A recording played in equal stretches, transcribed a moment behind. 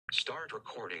Start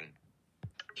recording.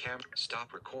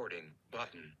 Stop recording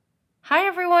button. Hi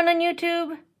everyone on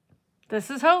YouTube. This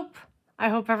is Hope. I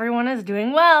hope everyone is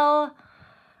doing well.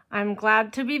 I'm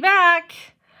glad to be back.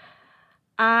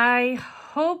 I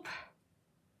hope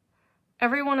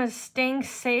everyone is staying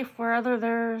safe wherever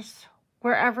there's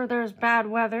bad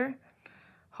weather.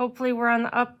 Hopefully we're on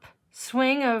the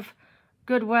upswing of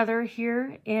good weather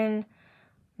here in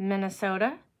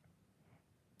Minnesota.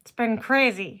 It's been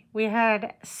crazy. We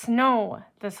had snow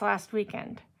this last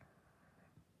weekend.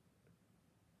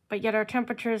 But yet our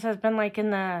temperatures has been like in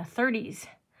the 30s.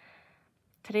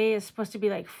 Today is supposed to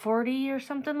be like 40 or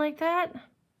something like that.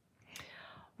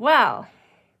 Well,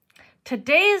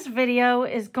 today's video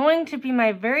is going to be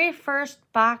my very first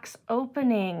box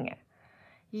opening.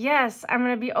 Yes, I'm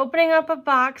going to be opening up a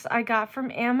box I got from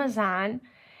Amazon.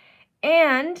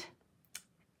 And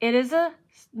it is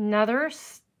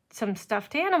some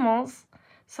stuffed animals,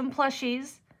 some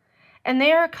plushies, and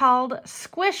they are called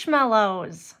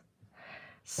Squishmallows.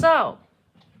 So,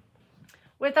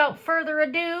 without further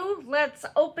ado, let's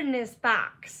open this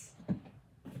box.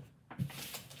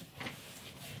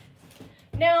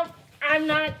 Now, I'm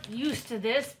not used to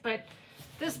this, but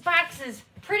this box is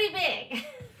pretty big.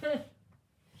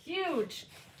 Huge.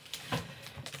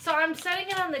 So I'm setting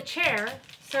it on the chair.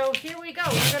 So here we go.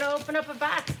 We're going to open up a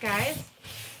box, guys.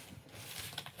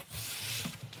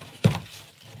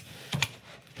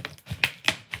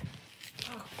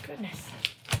 Oh, goodness.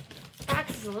 This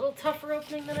box is a little tougher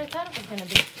opening than I thought it was going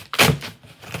to be.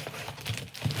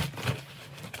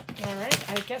 All right.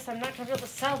 I guess I'm not going to be able to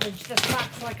salvage this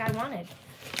box like I wanted.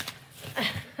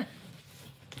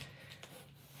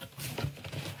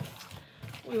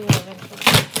 We will eventually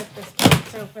get this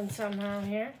box open somehow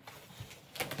here.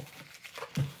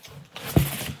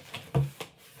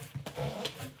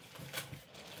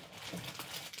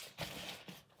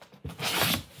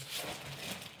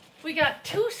 We got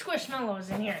 2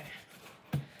 Squishmallows in here.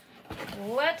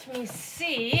 Let me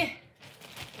see.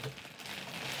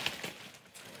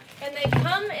 And they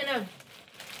come in a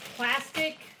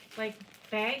plastic, like,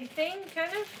 bag thing,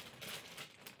 kind of.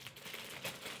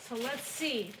 So let's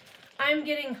see. I'm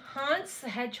getting Hans the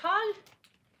Hedgehog.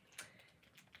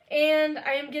 And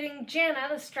I am getting Jana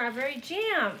the Strawberry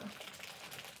Jam.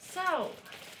 So,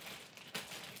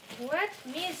 let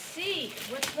me see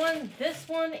which one this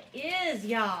one is,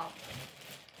 y'all.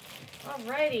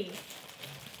 Alrighty.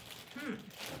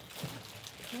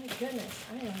 My goodness,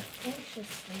 I am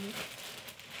anxiously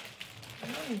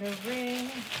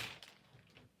wondering.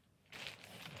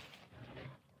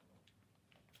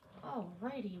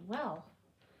 Alrighty, well.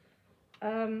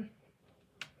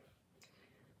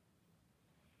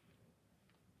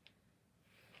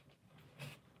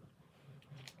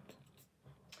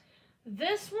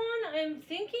 This one I'm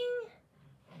thinking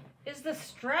is the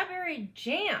Strawberry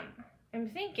Jam. I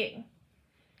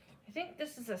think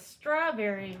this is a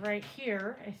strawberry right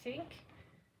here, I think.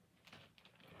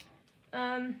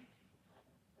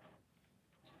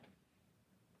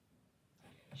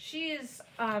 She is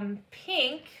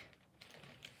pink.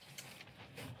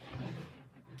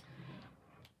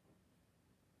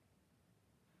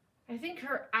 I think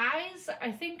her eyes,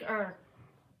 are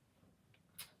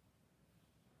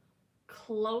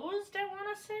closed, I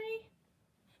want to say.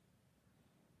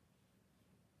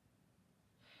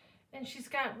 And she's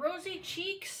got rosy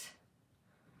cheeks,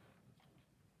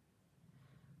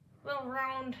 little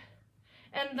round,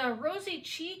 and the rosy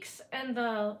cheeks and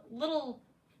the little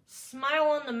smile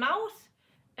on the mouth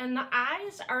and the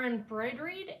eyes are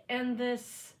embroidered, and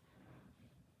this,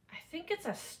 I think it's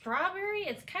a strawberry,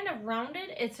 it's kind of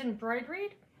rounded, it's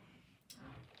embroidered.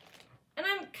 And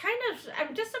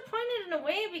I'm disappointed in a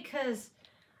way because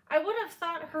I would have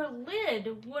thought her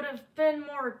lid would have been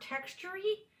more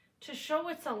textury to show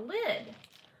it's a lid,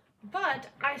 but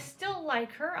I still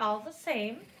like her all the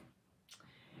same.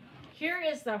 Here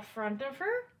is the front of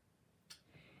her.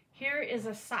 Here is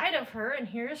a side of her, and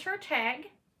here is her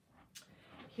tag.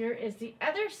 Here is the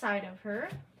other side of her,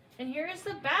 and here is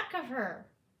the back of her.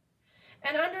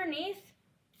 And underneath,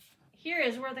 here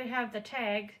is where they have the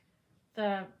tag,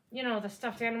 the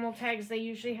stuffed animal tags they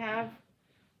usually have.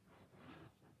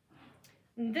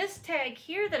 This tag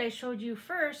here that I showed you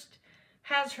first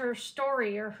has her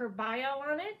story or her bio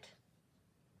on it.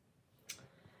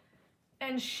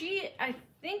 And she, I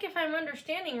think if I'm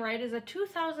understanding right, is a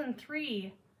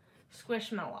 2003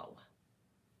 Squishmallow.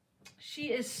 She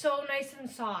is so nice and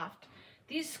soft.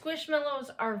 These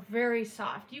Squishmallows are very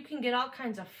soft. You can get all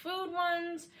kinds of food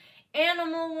ones,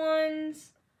 animal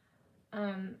ones,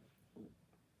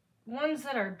 ones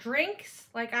that are drinks.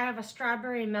 Like I have a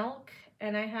strawberry milk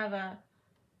and I have a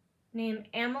named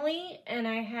Emily, and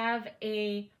I have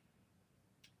a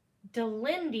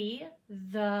Delindy,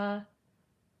 the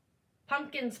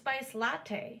pumpkin spice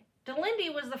latte.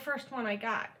 Delindy was the first one I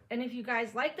got, and if you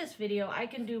guys like this video, I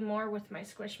can do more with my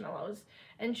Squishmallows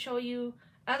and show you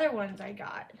other ones I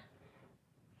got.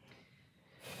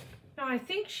 Now I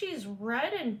think she's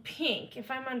red and pink, if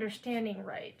I'm understanding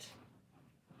right.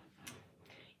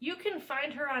 You can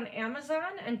find her on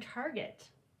Amazon and Target.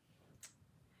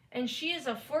 And she is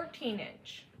a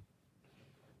 14-inch.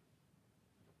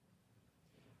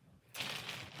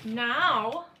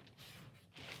 Now,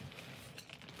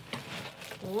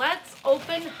 let's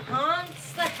open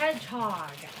Hans the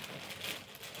Hedgehog.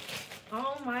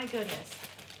 Oh my goodness.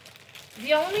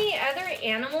 The only other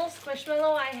animal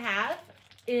Squishmallow I have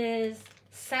is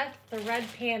Seth the Red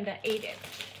Panda 8-inch.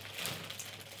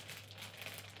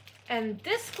 And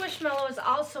this Squishmallow is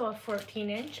also a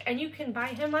 14-inch, and you can buy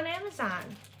him on Amazon.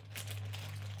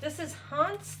 This is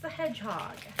Hans the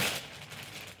Hedgehog.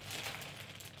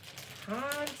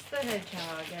 Hans the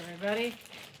Hedgehog, everybody.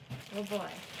 Oh boy.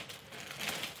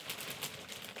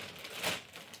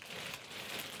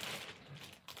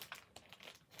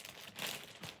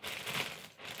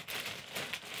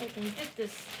 I can get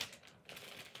this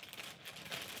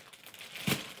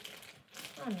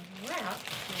unwrapped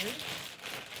here.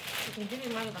 I can get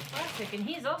him out of the plastic, and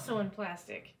he's also in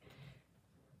plastic.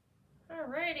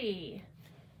 Alrighty.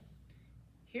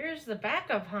 Here's the back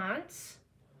of Hans.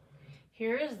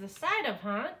 Here is the side of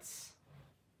Hans.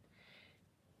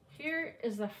 Here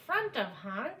is the front of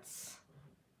Hans.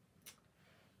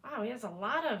 Wow, he has a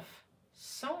lot of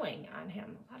sewing on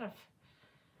him.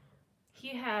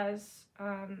 He has,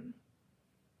 I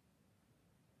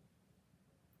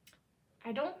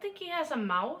don't think he has a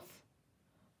mouth,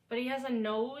 but he has a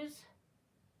nose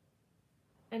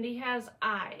and he has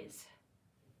eyes.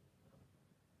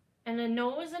 And the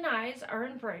nose and eyes are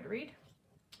embroidered.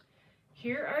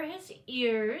 Here are his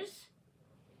ears.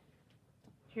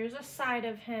 Here's a side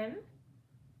of him.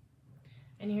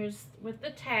 And here's with the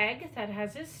tag that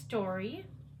has his story.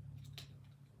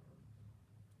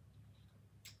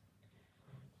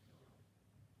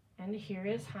 And here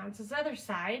is Hans's other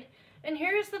side. And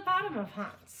here is the bottom of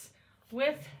Hans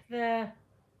with the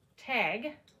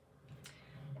tag.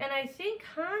 And I think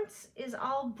Hans is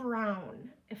all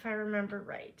brown, if I remember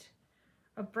right.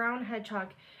 A brown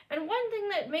hedgehog. And one thing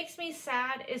that makes me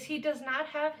sad is he does not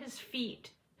have his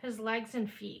feet, his legs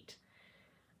and feet.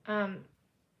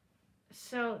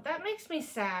 So that makes me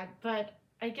sad, but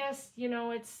I guess, you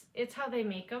know, it's how they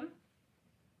make them.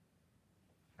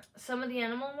 Some of the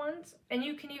animal ones, and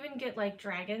you can even get like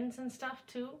dragons and stuff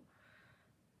too.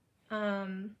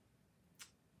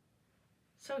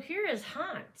 So here is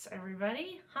Hans,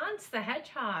 everybody. Hans the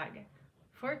Hedgehog,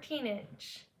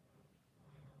 14-inch.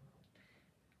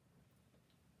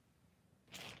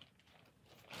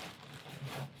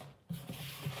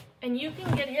 And you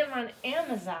can get him on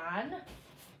Amazon.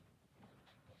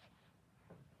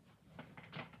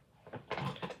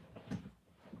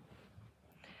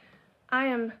 I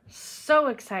am so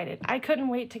excited. I couldn't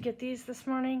wait to get these this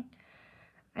morning.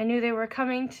 I knew they were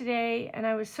coming today, and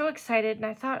I was so excited, and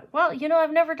I thought, well, you know,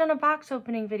 I've never done a box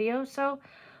opening video, so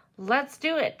let's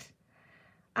do it.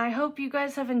 I hope you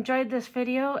guys have enjoyed this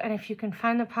video, and if you can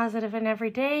find the positive in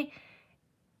every day,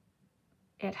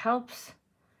 it helps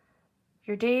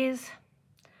your days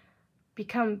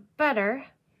become better.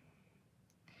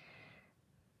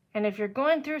 And if you're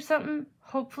going through something,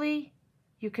 hopefully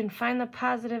you can find the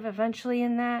positive eventually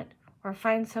in that, or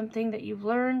find something that you've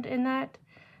learned in that.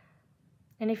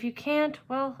 And if you can't,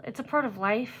 well, it's a part of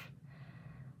life,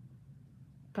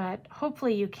 but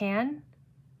hopefully you can.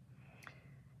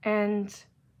 And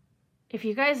if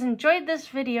you guys enjoyed this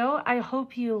video, I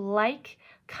hope you like,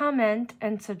 comment,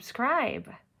 and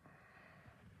subscribe.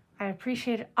 I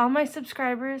appreciate all my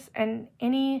subscribers and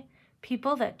any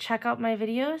people that check out my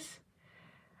videos.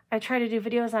 I try to do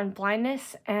videos on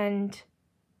blindness and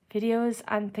videos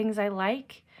on things I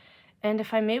like, and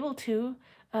if I'm able to,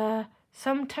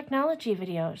 some technology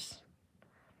videos.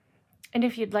 And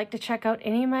if you'd like to check out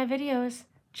any of my videos,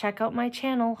 check out my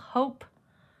channel, Hope,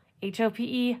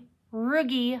 H-O-P-E,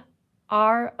 Rouge,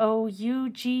 R-O-U-G-E.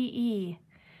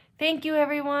 Thank you,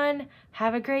 everyone.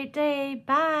 Have a great day.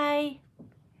 Bye.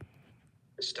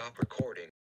 Stop recording.